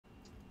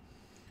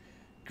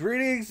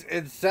Greetings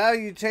and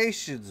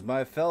salutations,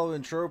 my fellow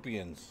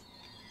Entropians.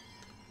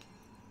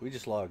 We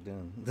just logged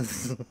in.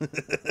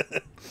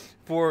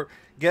 For,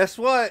 guess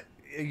what?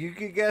 You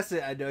can guess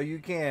it. I know you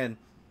can.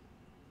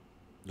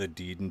 The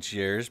Deed and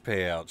Shares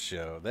Payout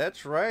Show.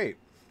 That's right.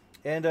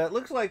 And it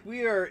looks like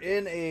we are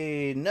in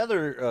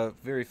another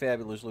very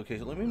fabulous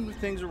location. Let me move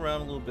things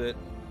around a little bit.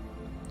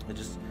 I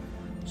just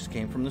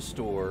came from the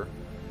store.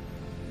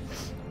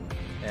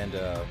 And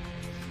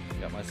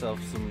got myself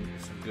some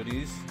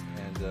goodies.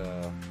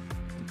 And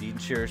Deed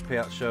and Shares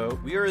Payout Show.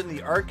 We are in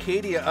the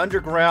Arcadia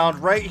Underground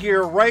right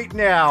here, right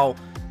now.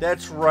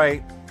 That's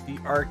right, the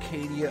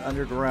Arcadia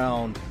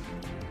Underground.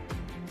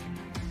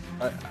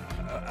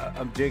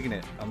 I'm digging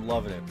it. I'm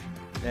loving it.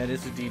 And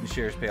it's the Deed and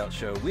Shares Payout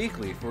Show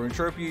weekly for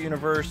Entropia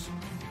Universe.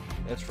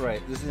 That's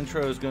right. This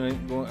intro is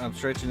going. I'm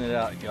stretching it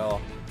out,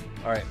 y'all.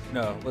 All right,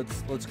 no,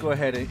 let's go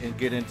ahead and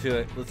get into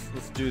it.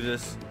 Let's do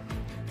this.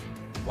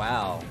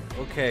 Wow.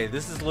 Okay,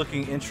 this is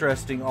looking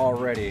interesting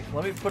already.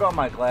 Let me put on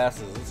my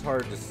glasses. It's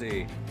hard to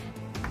see.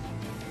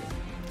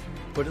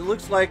 But it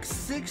looks like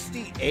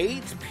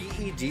 68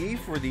 PED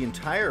for the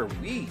entire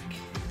week.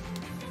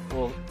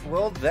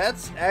 Well,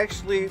 that's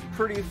actually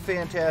pretty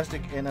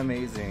fantastic and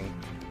amazing.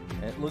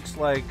 It looks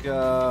like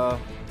I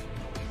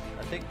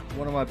think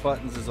one of my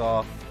buttons is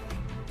off.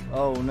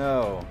 Oh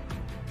no.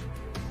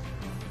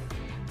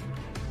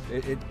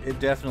 It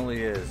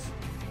definitely is.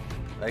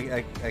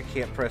 I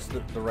can't press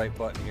the right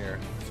button here,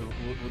 so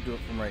we'll do it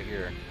from right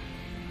here.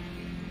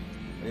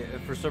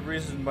 For some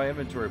reason, my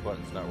inventory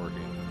button's not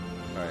working.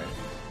 All right,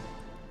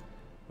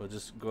 we'll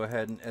just go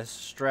ahead and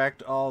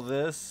extract all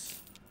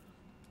this.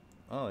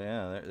 Oh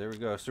yeah, there we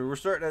go. So we're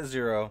starting at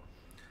 0.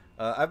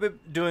 I've been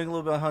doing a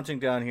little bit of hunting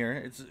down here.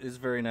 It's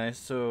very nice.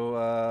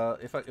 So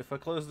if I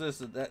close this,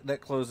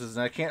 that closes,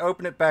 and I can't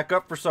open it back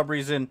up for some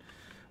reason.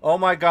 Oh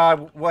my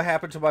God, what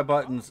happened to my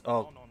buttons?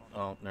 Oh,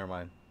 never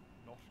mind.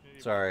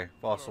 Sorry,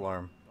 false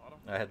alarm.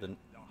 I had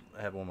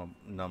one of my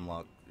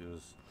numlock. It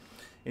was,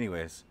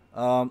 anyways.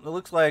 It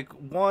looks like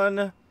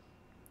 1,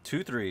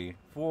 2, 3,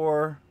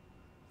 4,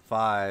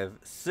 5,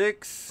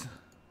 6,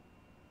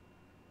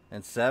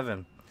 and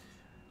 7.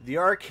 The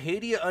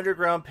Arcadia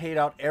Underground paid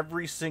out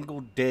every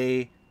single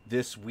day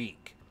this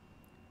week,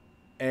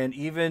 and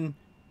even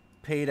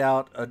paid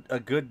out a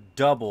good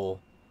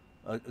double,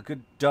 a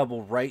good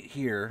double right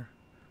here.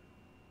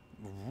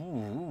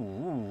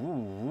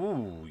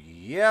 Ooh,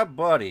 yeah,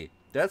 buddy.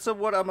 That's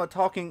what I'm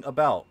talking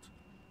about.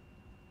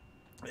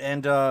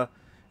 And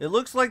it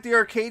looks like the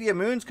Arcadia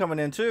Moon's coming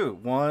in too.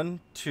 1,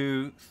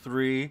 2,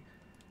 3,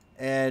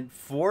 and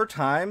 4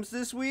 times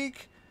this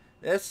week.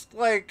 That's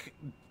like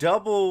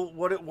double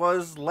what it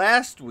was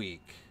last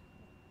week,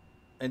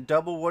 and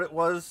double what it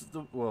was.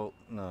 Well,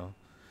 no.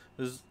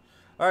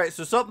 All right.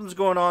 So something's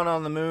going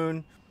on the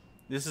moon.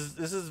 This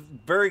is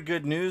very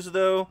good news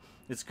though.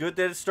 It's good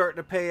that it's starting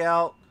to pay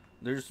out.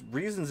 There's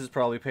reasons it's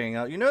probably paying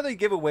out. You know they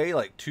give away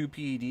like 2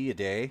 PED a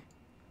day?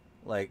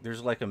 Like,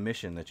 there's like a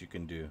mission that you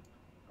can do.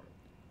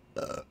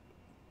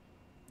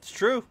 It's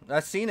true.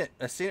 I've seen it.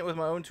 I've seen it with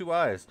my own 2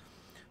 eyes.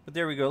 But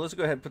there we go. Let's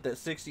go ahead and put that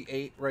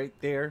 68 right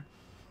there.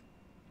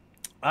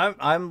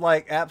 I'm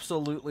like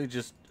absolutely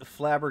just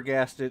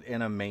flabbergasted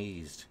and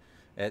amazed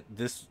at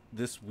this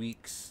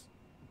week's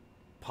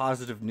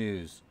positive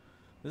news.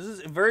 This is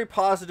very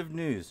positive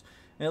news.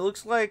 And it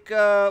looks like,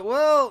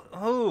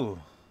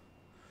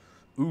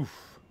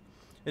 oof.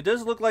 It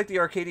does look like the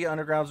Arcadia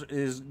Underground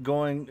is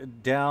going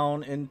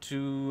down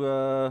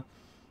into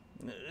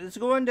it's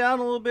going down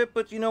a little bit,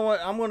 but you know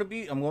what? I'm going to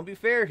be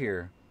fair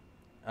here.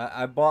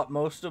 I bought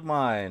most of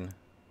mine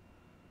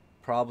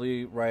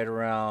probably right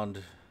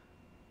around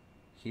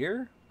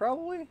here,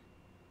 probably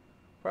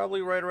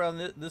right around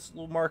this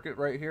little market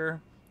right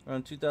here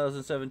around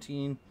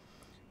 2017.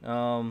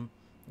 And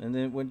then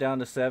it went down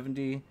to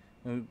 70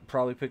 and we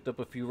probably picked up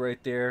a few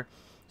right there.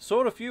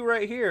 Sold a few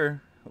right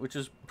here, which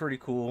is pretty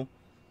cool.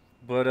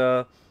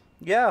 But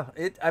yeah,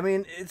 I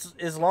mean it's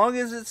as long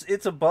as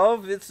it's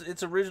above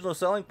its original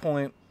selling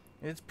point,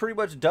 it's pretty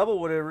much double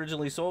what it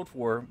originally sold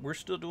for. We're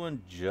still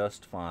doing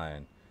just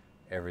fine.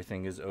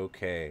 Everything is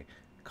okay.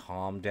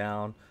 Calm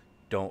down,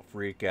 don't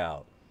freak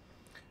out.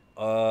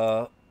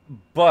 But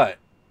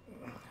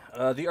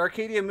the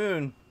Arcadia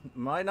Moon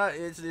might not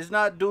is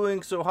not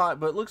doing so hot,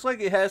 but it looks like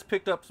it has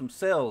picked up some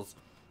sales,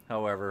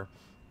 however.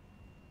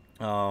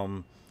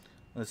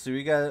 Let's see,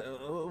 we got,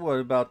 what,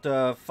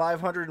 about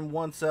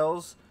 501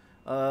 cells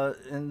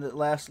in the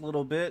last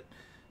little bit.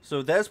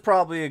 So that's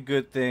probably a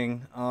good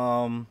thing.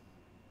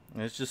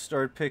 It's just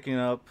started picking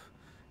up.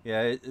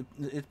 Yeah,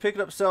 it's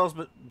picking up cells,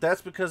 but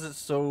that's because it's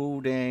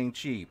so dang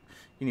cheap.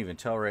 You can even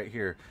tell right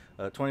here.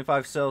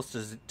 25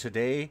 cells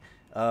today.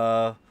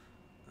 5,000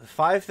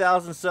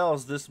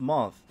 cells this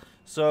month.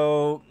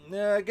 So,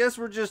 yeah, I guess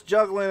we're just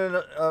juggling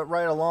it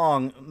right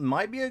along.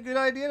 Might be a good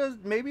idea to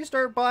maybe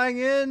start buying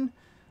in.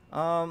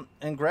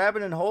 And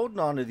grabbing and holding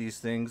on to these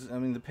things. I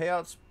mean, the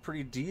payout's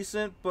pretty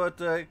decent, but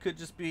it could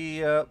just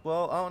be,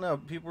 well, I don't know.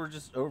 People are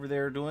just over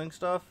there doing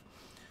stuff.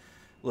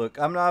 Look,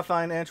 I'm not a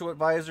financial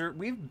advisor.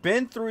 We've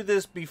been through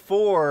this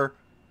before.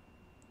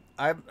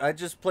 I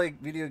just play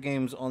video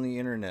games on the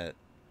internet.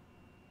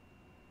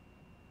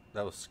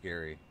 That was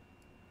scary.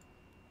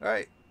 All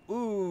right.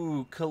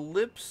 Ooh,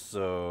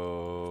 Calypso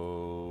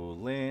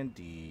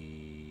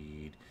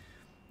landed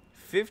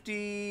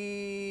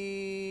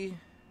 50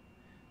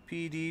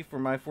 PD for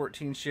my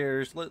 14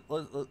 shares.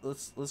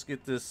 Let's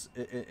get this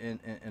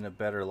in a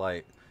better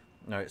light.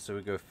 All right, so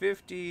we go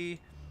 50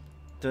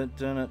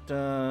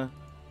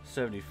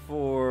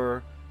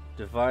 74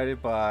 divided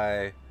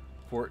by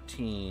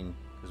 14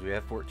 because we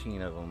have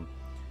 14 of them.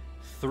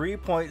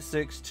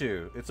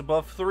 3.62. It's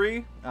above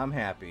 3. I'm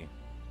happy.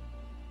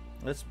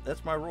 That's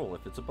my rule.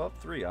 If it's above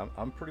 3,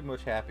 I'm pretty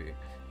much happy.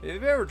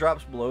 If it ever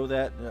drops below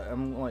that,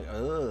 I'm like,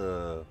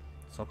 ugh,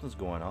 something's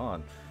going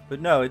on.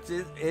 But no, it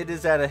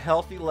is at a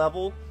healthy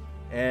level,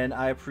 and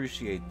I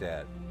appreciate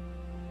that.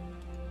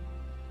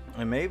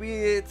 And maybe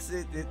it's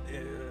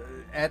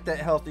at that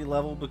healthy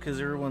level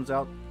because everyone's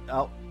out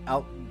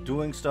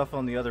doing stuff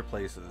on the other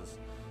places.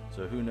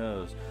 So who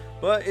knows?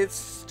 But it's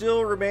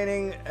still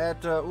remaining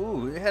at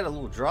ooh, it had a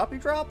little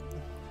droppy drop.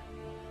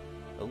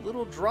 A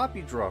little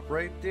droppy drop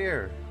right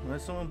there.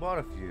 Unless someone bought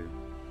a few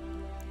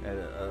at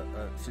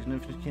a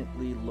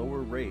significantly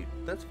lower rate.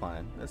 That's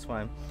fine. That's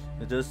fine.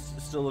 It does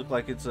still look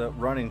like it's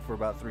running for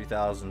about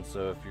 3,000.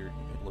 So if you're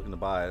looking to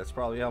buy, that's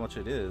probably how much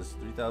it is.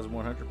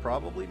 3,100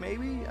 probably,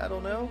 maybe. I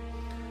don't know.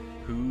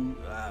 Who?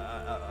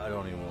 I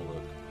don't even want to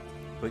look.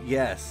 But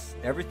yes,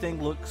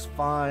 everything looks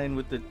fine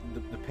with the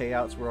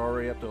payouts. We're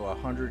already up to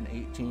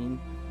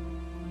 118.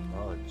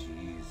 Oh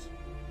jeez.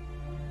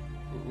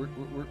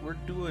 We're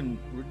doing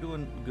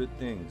good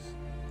things.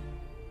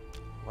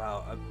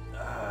 Wow,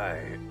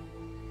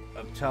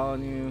 I'm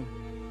telling you,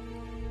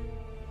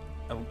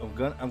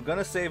 I'm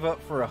gonna save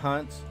up for a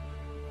hunt,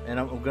 and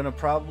I'm gonna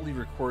probably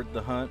record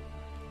the hunt.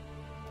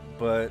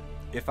 But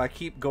if I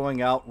keep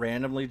going out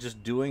randomly,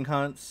 just doing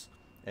hunts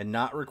and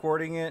not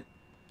recording it,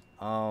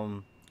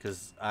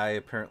 because I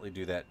apparently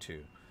do that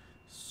too.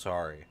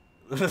 Sorry.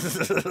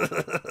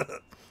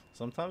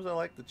 Sometimes I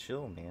like to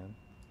chill, man.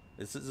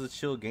 This is a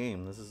chill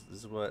game. This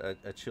is what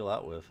I chill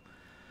out with.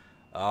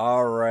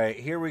 All right,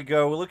 here we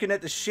go. We're looking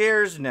at the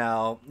shares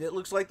now. It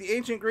looks like the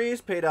Ancient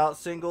Greece paid out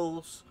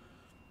singles.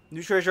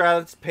 New Treasure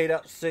Islands paid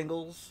out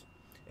singles.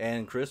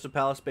 And Crystal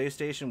Palace Space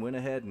Station went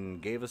ahead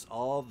and gave us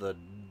all the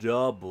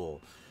double.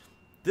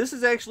 This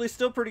is actually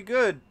still pretty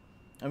good.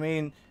 I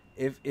mean,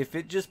 if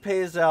it just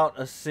pays out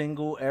a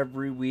single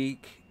every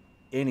week,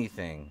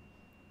 anything,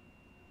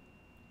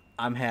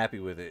 I'm happy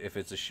with it if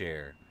it's a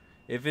share.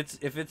 If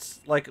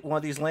it's like one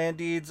of these land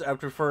deeds, I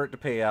prefer it to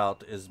pay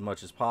out as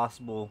much as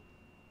possible.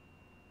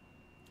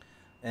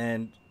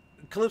 And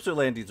Calypso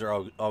land deeds are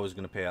always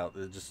going to pay out.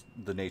 It's just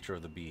the nature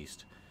of the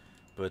beast.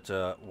 But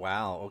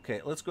wow,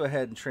 okay, let's go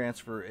ahead and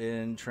transfer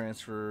in,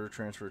 transfer.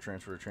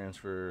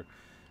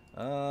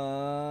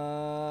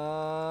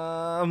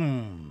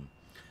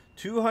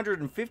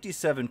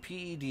 257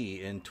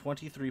 PED and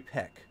 23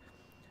 PEC.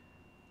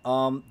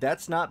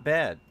 That's not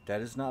bad.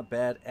 That is not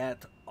bad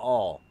at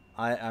all.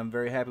 I'm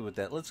very happy with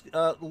that. Let's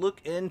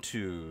look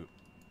into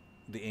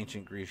the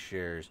Ancient Greece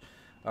shares.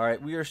 All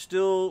right, we are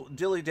still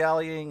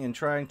dilly-dallying and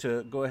trying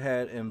to go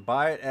ahead and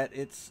buy it at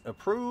its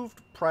approved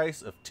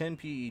price of 10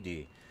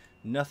 PED.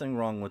 Nothing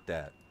wrong with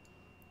that.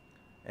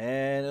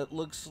 And it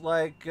looks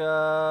like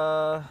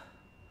the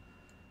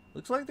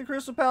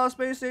Crystal Palace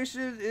Space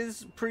Station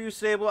is pretty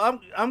stable.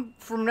 I'm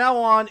from now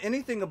on,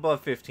 anything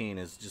above 15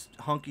 is just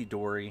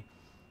hunky-dory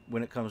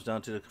when it comes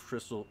down to the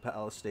Crystal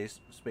Palace Space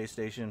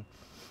Station.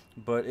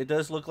 But it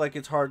does look like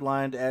it's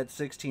hardlined at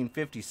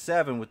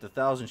 1657 with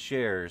 1,000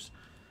 shares.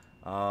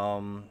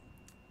 And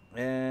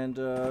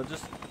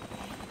just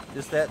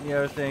that and the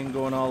other thing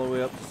going all the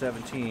way up to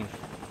 17.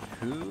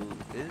 Who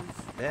is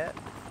that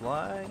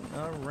flying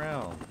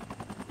around?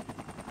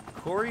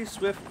 Corey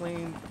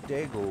Swiftling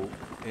Daigle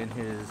in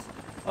his...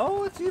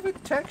 Oh, it's even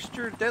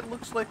textured. That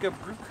looks like a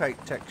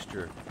Brookite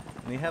texture.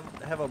 And you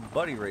have a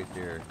buddy right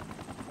there.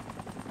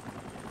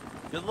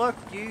 Good luck,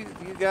 you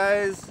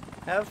guys.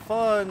 Have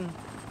fun.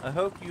 I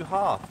hope you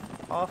hoff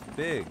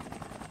big.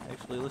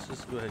 Actually, let's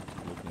just go ahead and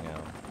keep looking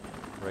out.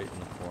 Right in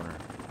the corner.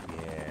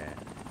 Yeah.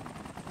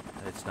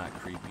 It's not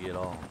creepy at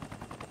all.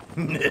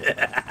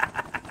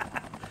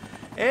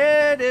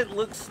 And it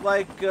looks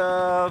like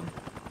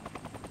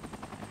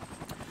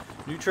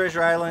New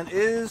Treasure Island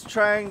is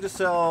trying to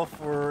sell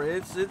for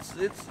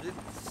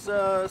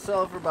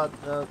sell for about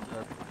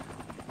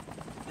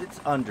it's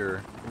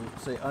under, we'll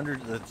say under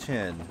the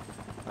 10,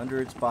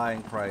 under its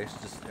buying price,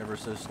 just ever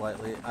so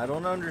slightly. I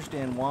don't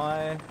understand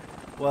why.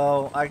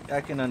 Well, I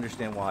can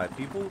understand why.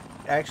 People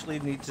actually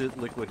need to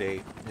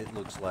liquidate, it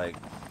looks like.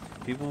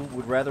 People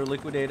would rather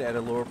liquidate at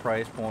a lower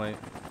price point.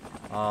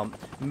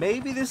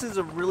 Maybe this is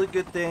a really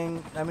good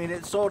thing. I mean,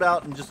 it sold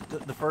out in just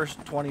the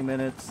first 20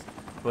 minutes,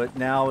 but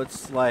now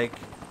it's like,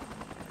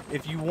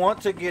 if you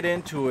want to get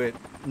into it,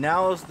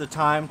 now is the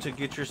time to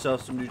get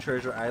yourself some New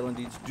Treasure Island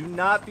deeds. Do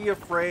not be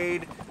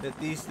afraid that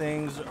these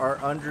things are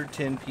under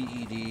 10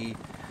 PED.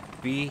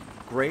 Be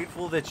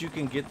grateful that you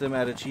can get them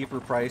at a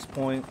cheaper price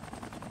point.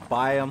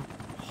 Buy them,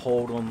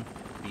 hold them,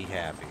 be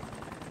happy.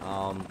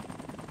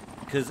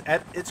 Because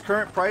at its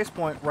current price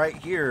point right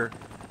here,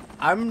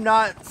 I'm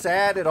not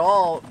sad at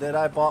all that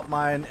I bought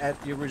mine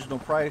at the original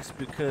price,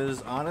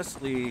 because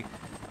honestly,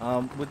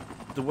 with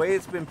the way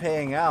it's been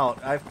paying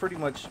out, I've pretty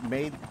much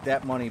made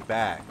that money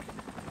back.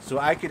 So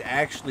I could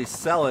actually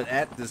sell it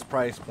at this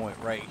price point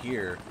right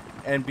here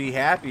and be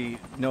happy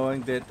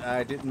knowing that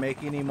I didn't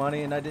make any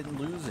money and I didn't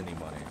lose any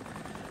money.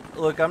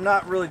 Look, I'm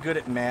not really good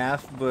at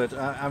math, but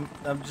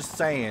I'm just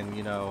saying,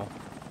 you know,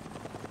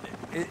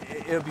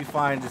 it'll be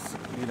fine to,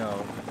 you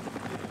know,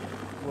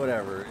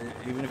 whatever,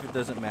 even if it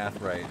doesn't math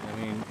right. I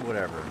mean,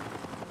 whatever.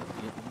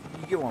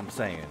 You get what I'm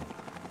saying.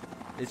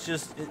 It's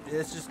just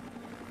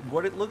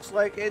what it looks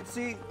like. And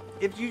see,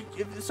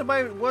 if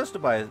somebody was to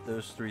buy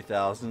those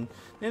 3,000,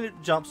 then it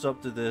jumps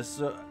up to this.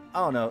 So, I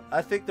don't know.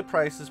 I think the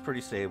price is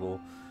pretty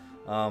stable.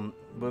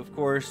 But of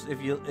course,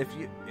 if you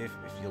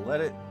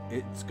let it,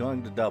 it's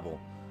going to double.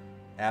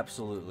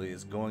 Absolutely,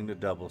 it's going to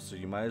double. So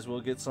you might as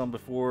well get some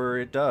before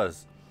it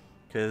does,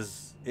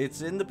 because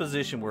it's in the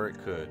position where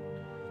it could.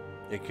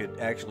 It could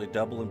actually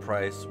double in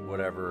price,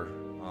 whatever.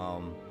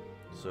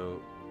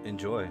 So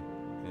enjoy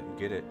and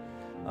get it.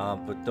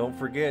 But don't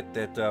forget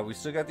that we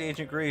still got the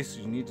ancient grease.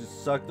 You need to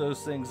suck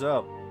those things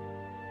up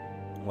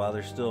while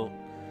they're still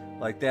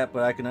like that.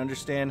 But I can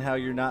understand how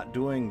you're not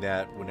doing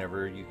that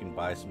whenever you can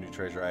buy some new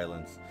treasure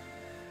islands.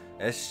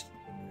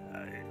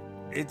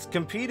 It's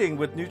competing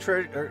with New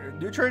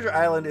Treasure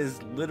Island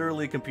is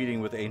literally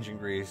competing with Ancient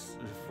Greece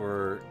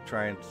for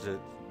trying to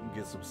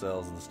get some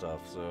sales and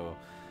stuff. So,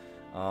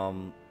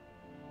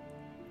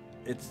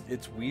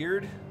 it's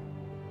weird,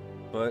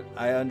 but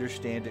I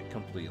understand it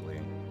completely.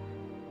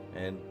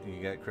 And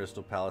you got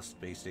Crystal Palace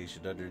Space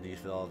Station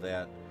underneath all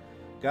that,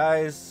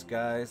 guys,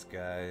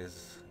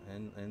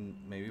 and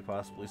maybe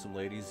possibly some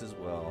ladies as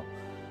well.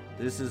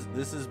 This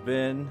has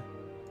been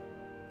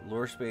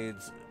Lore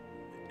Spade's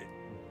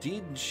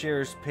Deed and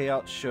Shares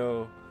payout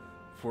show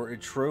for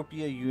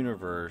Entropia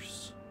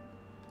Universe,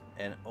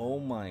 and oh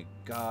my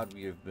god,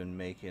 we have been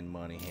making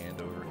money hand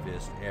over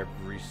fist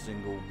every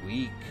single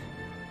week.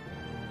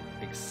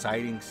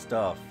 Exciting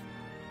stuff.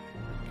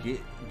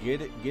 Get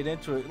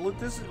into it. Look,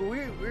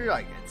 we're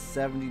like at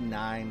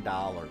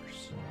 $79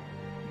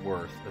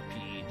 worth of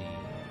PED,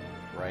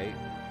 right?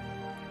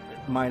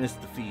 Minus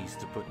the fees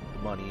to put the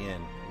money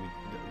in. We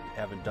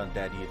haven't done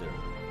that either.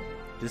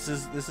 This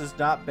is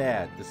not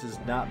bad. This is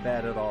not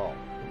bad at all.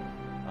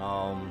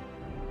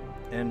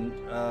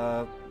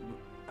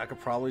 I could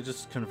probably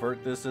just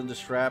convert this into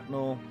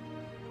shrapnel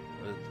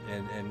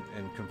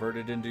and convert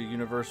it into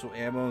universal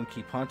ammo and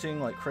keep hunting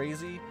like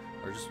crazy,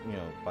 or just, you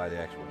know, buy the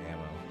actual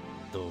ammo.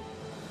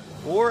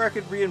 Or I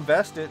could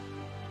reinvest it.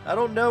 I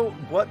don't know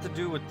what to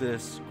do with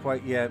this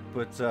quite yet,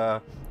 but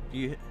if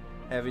you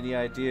have any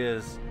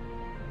ideas,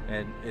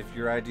 and if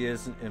your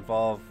ideas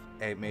involve,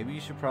 hey, maybe you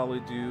should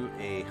probably do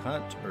a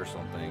hunt or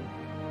something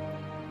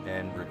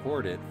and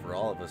record it for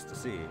all of us to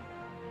see,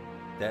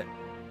 that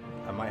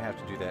I might have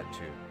to do that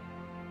too.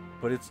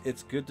 But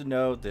it's good to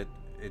know that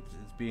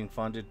it's being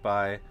funded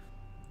by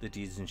the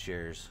Deeds and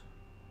Shares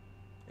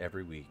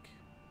every week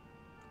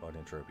on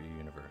Entropia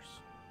Universe.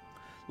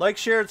 Like,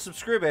 share, and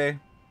subscribe. And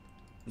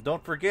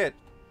don't forget,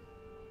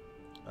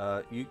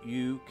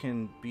 you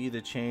can be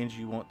the change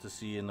you want to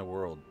see in the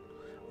world.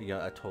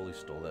 Yeah, I totally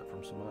stole that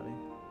from somebody.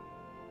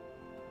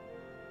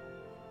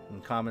 In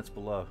the comments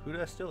below. Who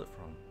did I steal it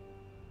from?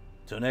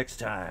 Till next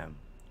time.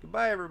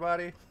 Goodbye,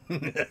 everybody.